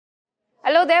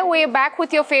Hello there, we're back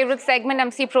with your favorite segment,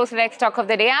 MC Pro Select Stock of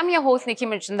the Day. I'm your host, Nikki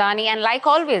Mirchandani, and like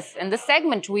always, in this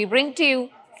segment, we bring to you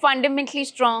fundamentally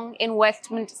strong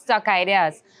investment stock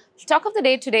ideas. Stock of the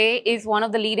Day today is one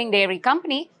of the leading dairy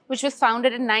company, which was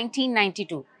founded in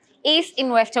 1992. Ace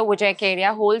investor Vijay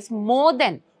Kedia holds more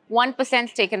than 1%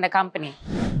 stake in the company.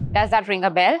 Does that ring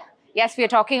a bell? Yes, we are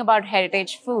talking about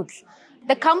Heritage Foods.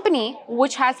 The company,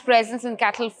 which has presence in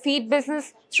cattle feed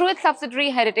business through its subsidiary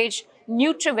Heritage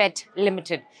Nutrivet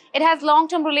Limited. It has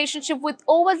long-term relationship with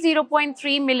over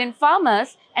 0.3 million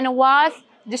farmers and a vast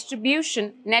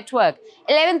distribution network,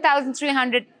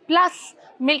 11,300 plus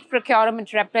milk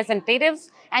procurement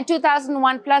representatives and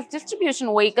 2,001 plus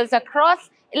distribution vehicles across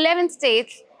 11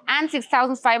 states and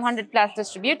 6,500 plus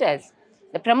distributors.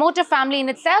 The promoter family in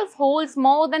itself holds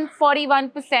more than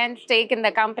 41% stake in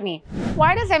the company.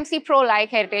 Why does MC Pro like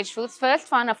Heritage Foods? First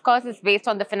one, of course, is based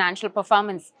on the financial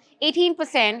performance.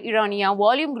 18% year-on-year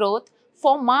volume growth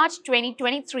for March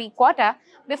 2023 quarter.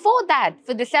 Before that,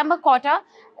 for December quarter,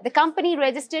 the company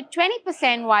registered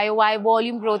 20% YOY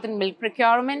volume growth in milk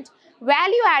procurement.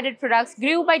 Value-added products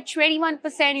grew by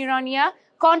 21% year-on-year,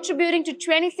 contributing to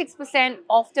 26%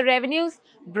 of the revenues.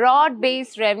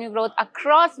 Broad-based revenue growth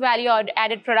across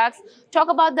value-added products. Talk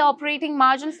about the operating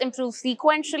margins improve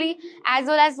sequentially as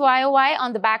well as YOY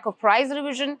on the back of price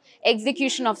revision,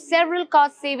 execution of several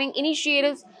cost-saving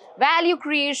initiatives, value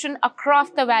creation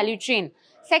across the value chain.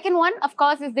 Second one, of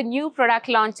course, is the new product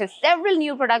launches. Several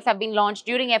new products have been launched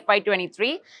during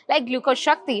FY23, like Glucose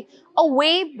Shakti, a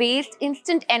whey-based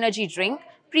instant energy drink,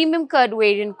 premium curd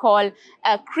variant called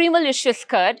Creamalicious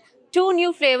Curd, 2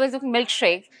 new flavors of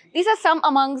milkshakes. These are some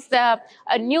amongst the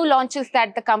new launches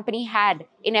that the company had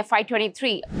in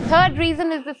FY23. Third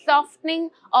reason is the softening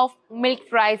of milk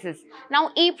prices.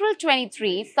 Now, April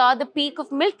 23 saw the peak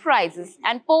of milk prices,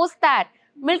 and post that,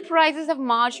 milk prices have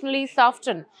marginally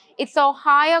softened. It saw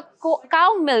higher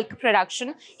cow milk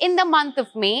production in the month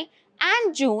of May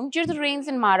and June due to the rains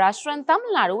in Maharashtra and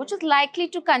Tamil Nadu, which is likely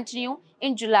to continue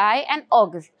in July and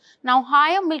August. Now,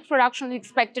 higher milk production is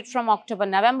expected from October,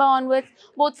 November onwards,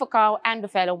 both for cow and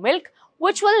buffalo milk,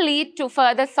 which will lead to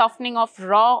further softening of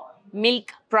raw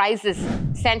milk prices.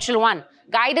 Essential one.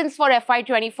 Guidance for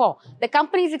FY24. The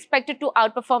company is expected to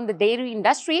outperform the dairy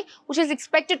industry, which is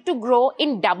expected to grow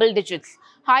in double digits.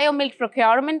 Higher milk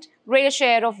procurement, greater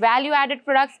share of value-added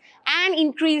products, and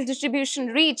increased distribution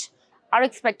reach are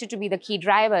expected to be the key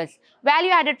drivers.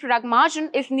 Value-added product margin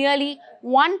is nearly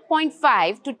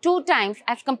 1.5 to 2 times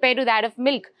as compared to that of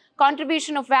milk.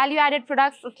 Contribution of value-added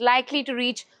products is likely to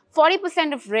reach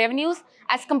 40% of revenues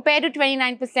as compared to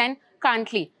 29%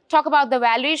 currently. Talk about the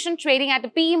valuation, trading at a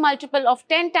PE multiple of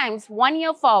 10 times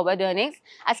 1-year forward earnings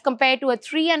as compared to a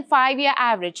 3- and 5-year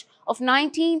average of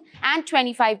 19 and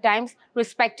 25 times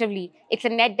respectively. It's a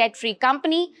net debt-free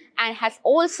company and has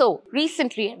also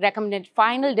recently recommended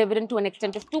final dividend to an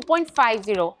extent of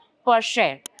 2.50 per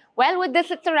share. Well, with this,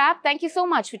 it's a wrap. Thank you so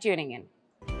much for tuning in.